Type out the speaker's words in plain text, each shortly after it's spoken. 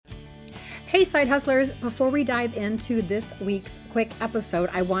Hey, side hustlers, before we dive into this week's quick episode,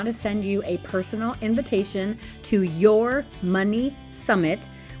 I want to send you a personal invitation to Your Money Summit,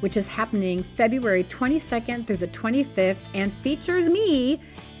 which is happening February 22nd through the 25th and features me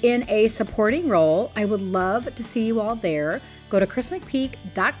in a supporting role. I would love to see you all there. Go to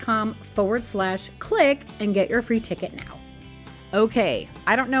chrismcpeak.com/click and get your free ticket now. Okay,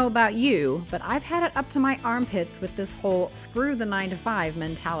 I don't know about you, but I've had it up to my armpits with this whole screw the 9-to-5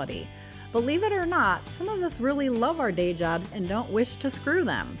 mentality. Believe it or not, some of us really love our day jobs and don't wish to screw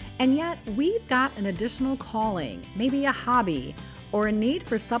them. And yet we've got an additional calling, maybe a hobby, or a need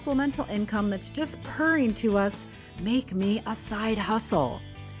for supplemental income that's just purring to us, make me a side hustle.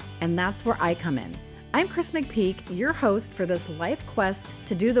 And that's where I come in. I'm Chris McPeak, your host for this life quest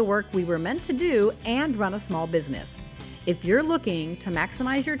to do the work we were meant to do and run a small business. If you're looking to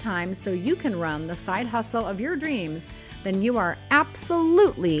maximize your time so you can run the side hustle of your dreams, then you are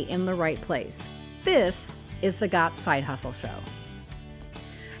absolutely in the right place. This is the Got Side Hustle Show.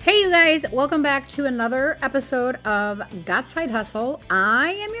 Hey, you guys, welcome back to another episode of Got Side Hustle.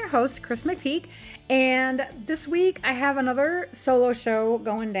 I am your host, Chris McPeak, and this week I have another solo show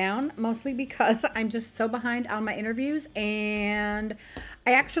going down, mostly because I'm just so behind on my interviews, and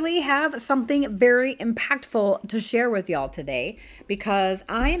I actually have something very impactful to share with y'all today because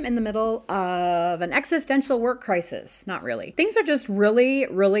I am in the middle of an existential work crisis. Not really. Things are just really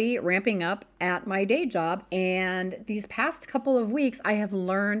ramping up at my day job, and these past couple of weeks I have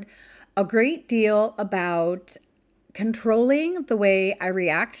learned a great deal about controlling the way I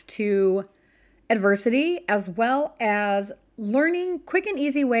react to adversity, as well as learning quick and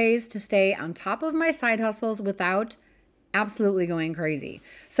easy ways to stay on top of my side hustles without absolutely going crazy.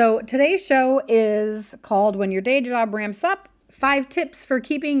 So today's show is called When Your Day Job Ramps Up, 5 Tips for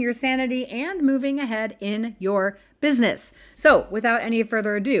Keeping Your Sanity and Moving Ahead in Your Business. So without any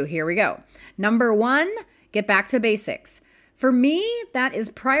further ado, here we go. Number 1, get back to basics. For me, that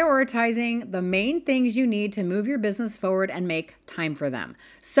is prioritizing the main things you need to move your business forward and make time for them.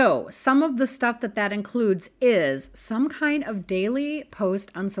 So some of the stuff that includes is some kind of daily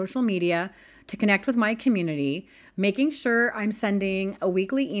post on social media to connect with my community, making sure I'm sending a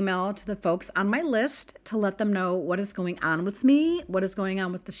weekly email to the folks on my list to let them know what is going on with me, what is going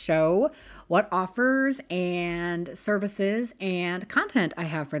on with the show, what offers and services and content I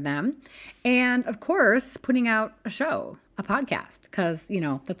have for them. And of course, putting out a show, a podcast, because,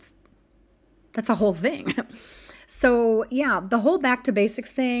 that's a whole thing. So yeah, the whole back to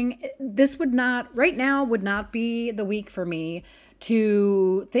basics thing, right now would not be the week for me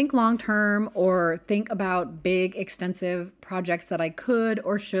to think long-term or think about big, extensive projects that I could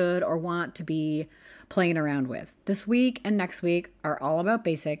or should or want to be playing around with. This week and next week are all about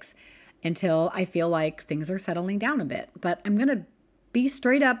basics until I feel like things are settling down a bit. But I'm going to be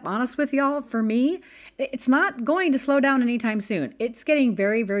straight up honest with y'all. For me, it's not going to slow down anytime soon. It's getting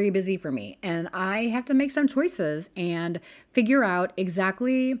very busy for me. And I have to make some choices and figure out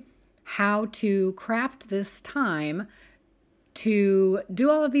exactly how to craft this time to do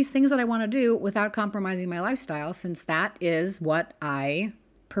all of these things that I want to do without compromising my lifestyle, since that is what I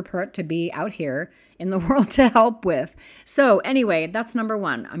purport to be out here in the world to help with. So anyway, that's number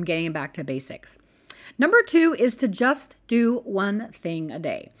 1. I'm getting back to basics. Number 2 is to just do one thing a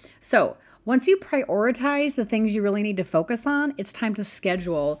day. So once you prioritize the things you really need to focus on, it's time to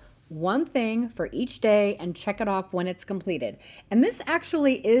schedule one thing for each day and check it off when it's completed. And this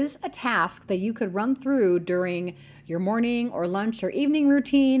actually is a task that you could run through during your morning or lunch or evening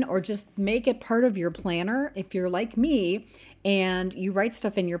routine, or just make it part of your planner. If you're like me and you write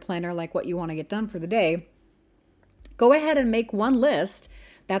stuff in your planner, like what you want to get done for the day, go ahead and make one list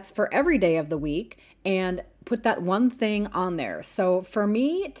that's for every day of the week and put that one thing on there. So for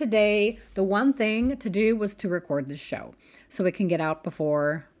me today, the one thing to do was to record this show so it can get out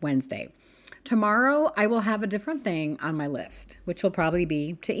before Wednesday. Tomorrow, I will have a different thing on my list, which will probably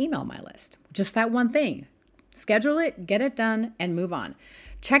be to email my list. Just that one thing. Schedule it, get it done, and move on.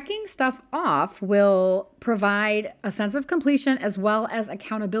 Checking stuff off will provide a sense of completion as well as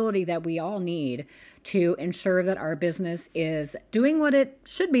accountability that we all need to ensure that our business is doing what it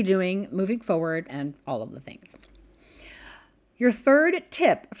should be doing, moving forward, and all of the things. Your third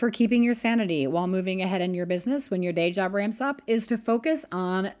tip for keeping your sanity while moving ahead in your business when your day job ramps up is to focus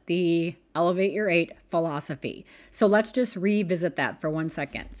on the Elevate Your 8 philosophy. So let's just revisit that for 1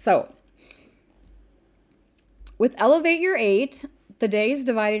 second. So with Elevate Your 8, the day is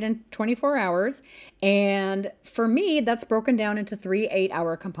divided in 24 hours. And for me, that's broken down into 3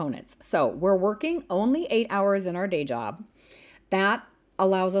 8-hour components. So we're working only 8 hours in our day job. That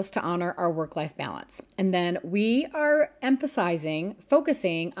allows us to honor our work-life balance. And then we are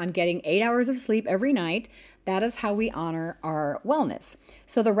focusing on getting 8 hours of sleep every night. That is how we honor our wellness.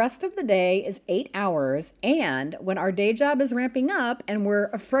 So the rest of the day is 8 hours. And when our day job is ramping up and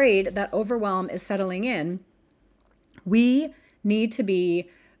we're afraid that overwhelm is settling in, we need to be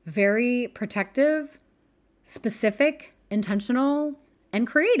very protective, specific, intentional, and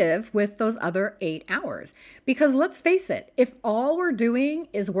creative with those other 8 hours. Because let's face it, if all we're doing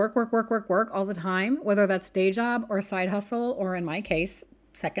is work all the time, whether that's day job or side hustle, or in my case,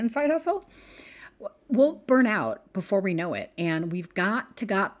 second side hustle, we'll burn out before we know it. And we've got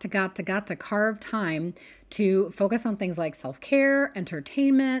to carve time to focus on things like self-care,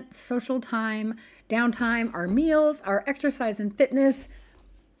 entertainment, social time, downtime, our meals, our exercise and fitness,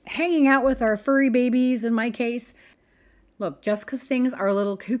 hanging out with our furry babies in my case. Look, just because things are a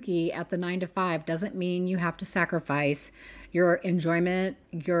little kooky at the 9 to 5 doesn't mean you have to sacrifice your enjoyment,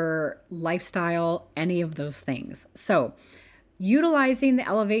 your lifestyle, any of those things. So utilizing the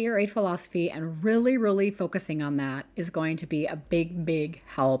Elevate Your 8 philosophy and really focusing on that is going to be a big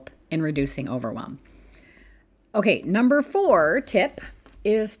help in reducing overwhelm. Okay, number 4 tip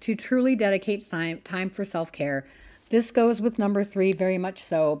is to truly dedicate time for self-care. This goes with number 3 very much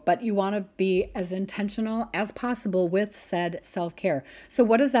so, but you want to be as intentional as possible with said self-care. So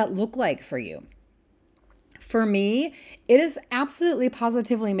what does that look like for you? For me, it is absolutely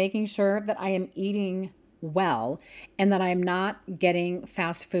positively making sure that I am eating well and that I'm not getting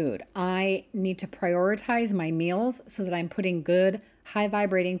fast food. I need to prioritize my meals so that I'm putting good, high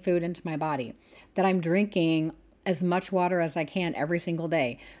vibrating food into my body, that I'm drinking as much water as I can every single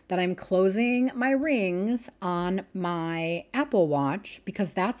day, that I'm closing my rings on my Apple Watch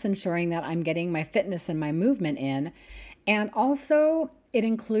because that's ensuring that I'm getting my fitness and my movement in. And also it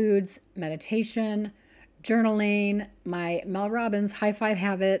includes meditation, journaling, my Mel Robbins high five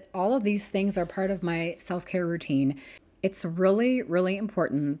habit. All of these things are part of my self-care routine. It's really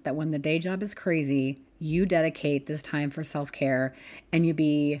important that when the day job is crazy, you dedicate this time for self-care and you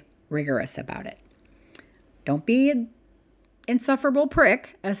be rigorous about it. Don't be an insufferable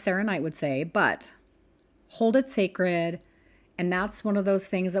prick, as Sarah Knight would say, but hold it sacred. And that's one of those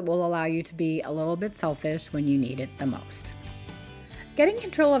things that will allow you to be a little bit selfish when you need it the most. Getting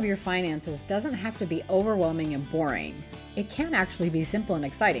control of your finances doesn't have to be overwhelming and boring. It can actually be simple and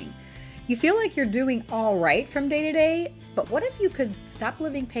exciting. You feel like you're doing all right from day to day, but what if you could stop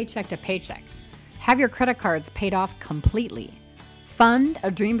living paycheck to paycheck? Have your credit cards paid off completely? Fund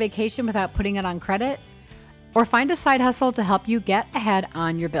a dream vacation without putting it on credit? Or find a side hustle to help you get ahead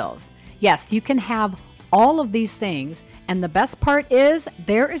on your bills? Yes, you can have all of these things. And the best part is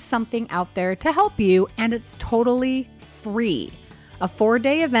there is something out there to help you, and it's totally free. A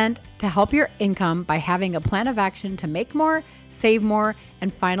 4-day event to help your income by having a plan of action to make more, save more,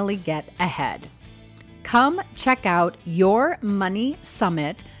 and finally get ahead. Come check out Your Money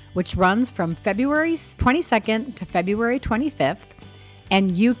Summit, which runs from February 22nd to February 25th.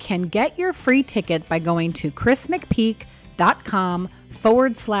 And you can get your free ticket by going to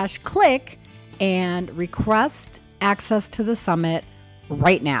chrismcpeak.com/click and request access to the summit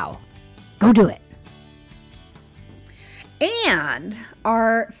right now. Go do it. And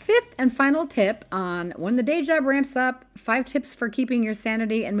our 5th and final tip on when the day job ramps up, 5 tips for keeping your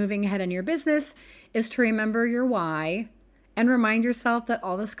sanity and moving ahead in your business is to remember your why and remind yourself that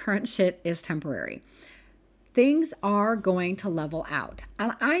all this current shit is temporary. Things are going to level out.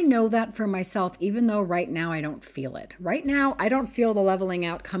 And I know that for myself, even though right now I don't feel it. Right now, I don't feel the leveling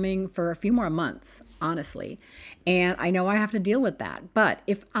out coming for a few more months, honestly. And I know I have to deal with that. But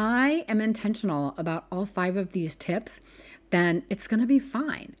if I am intentional about all 5 of these tips, then it's going to be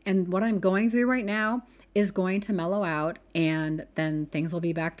fine. And what I'm going through right now is going to mellow out, and then things will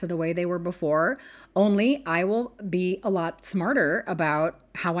be back to the way they were before. Only I will be a lot smarter about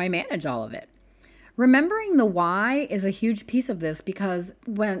how I manage all of it. Remembering the why is a huge piece of this because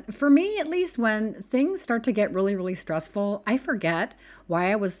for me at least, when things start to get really stressful, I forget why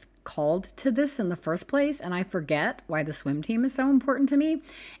I was called to this in the first place, and I forget why the swim team is so important to me.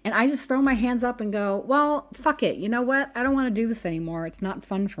 And I just throw my hands up and go, well, fuck it. You know what? I don't want to do this anymore. It's not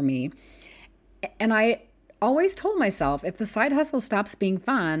fun for me. And I always told myself, if the side hustle stops being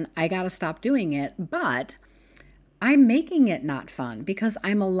fun, I got to stop doing it. But I'm making it not fun because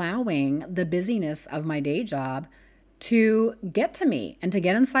I'm allowing the busyness of my day job to get to me and to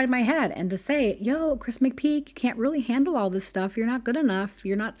get inside my head and to say, yo, Chris McPeak, you can't really handle all this stuff. You're not good enough.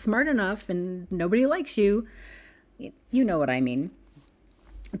 You're not smart enough and nobody likes you. You know what I mean.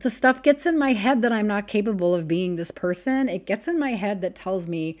 the stuff gets in my head that I'm not capable of being this person. It gets in my head that tells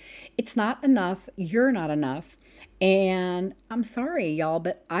me it's not enough, you're not enough. And I'm sorry, y'all,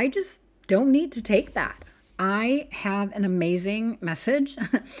 but I just don't need to take that. I have an amazing message.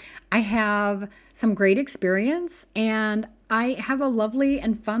 I have some great experience, and I have a lovely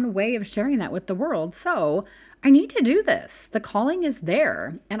and fun way of sharing that with the world. So I need to do this. The calling is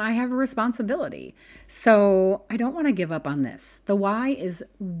there, and I have a responsibility. So I don't want to give up on this. The why is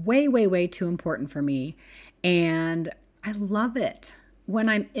way, way, way too important for me. And I love it. When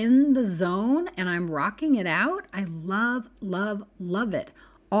I'm in the zone and I'm rocking it out, I love, love, love it.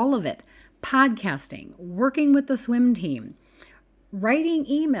 All of it. Podcasting, working with the swim team, writing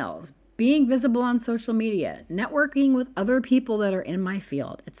emails, being visible on social media, networking with other people that are in my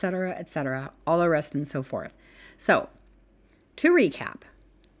field, etc., all the rest and so forth. So, to recap,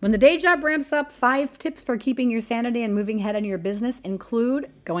 when the day job ramps up, 5 tips for keeping your sanity and moving ahead in your business include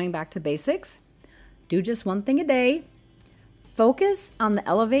going back to basics, do just one thing a day, focus on the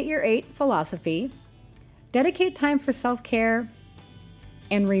Elevate Your 8 philosophy, dedicate time for self-care,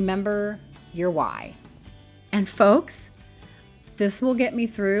 and remember your why. And folks, this will get me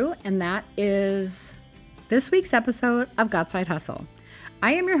through, and that is this week's episode of Got Side Hustle.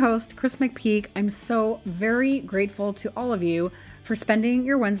 I am your host, Chris McPeak. I'm so very grateful to all of you for spending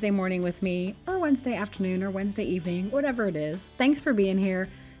your Wednesday morning with me, or Wednesday afternoon, or Wednesday evening, whatever it is. Thanks for being here.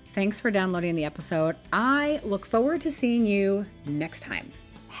 Thanks for downloading the episode. I look forward to seeing you next time.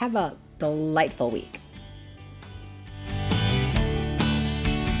 Have a delightful week.